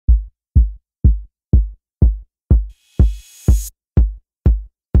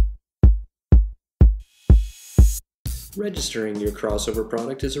Registering your CrossOver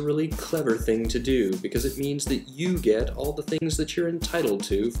product is a really clever thing to do because it means that you get all the things that you're entitled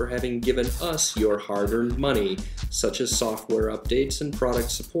to for having given us your hard-earned money, such as software updates and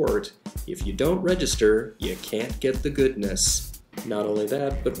product support. If you don't register, you can't get the goodness. Not only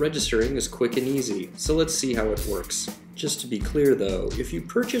that, but registering is quick and easy, so let's see how it works. Just to be clear though, if you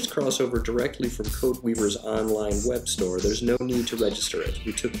purchase CrossOver directly from CodeWeaver's online web store, there's no need to register it.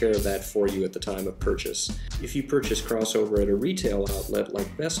 We took care of that for you at the time of purchase. If you purchase CrossOver at a retail outlet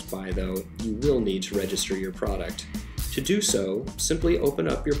like Best Buy though, you will need to register your product. To do so, simply open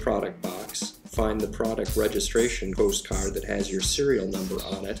up your product box, find the product registration postcard that has your serial number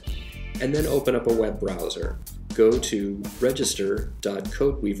on it, and then open up a web browser. Go to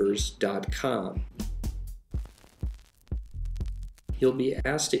register.codeweavers.com. You'll be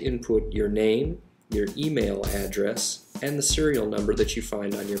asked to input your name, your email address, and the serial number that you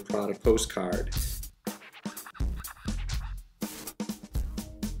find on your product postcard.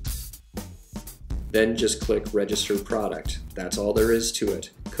 Then just click Register Product. That's all there is to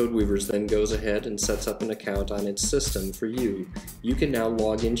it. CodeWeavers then goes ahead and sets up an account on its system for you. You can now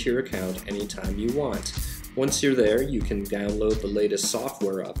log into your account anytime you want. Once you're there, you can download the latest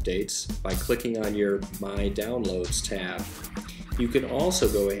software updates by clicking on your My Downloads tab. You can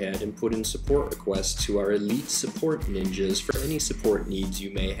also go ahead and put in support requests to our elite support ninjas for any support needs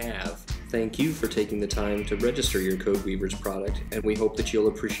you may have. Thank you for taking the time to register your CodeWeavers product, and we hope that you'll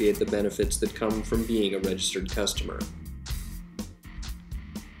appreciate the benefits that come from being a registered customer.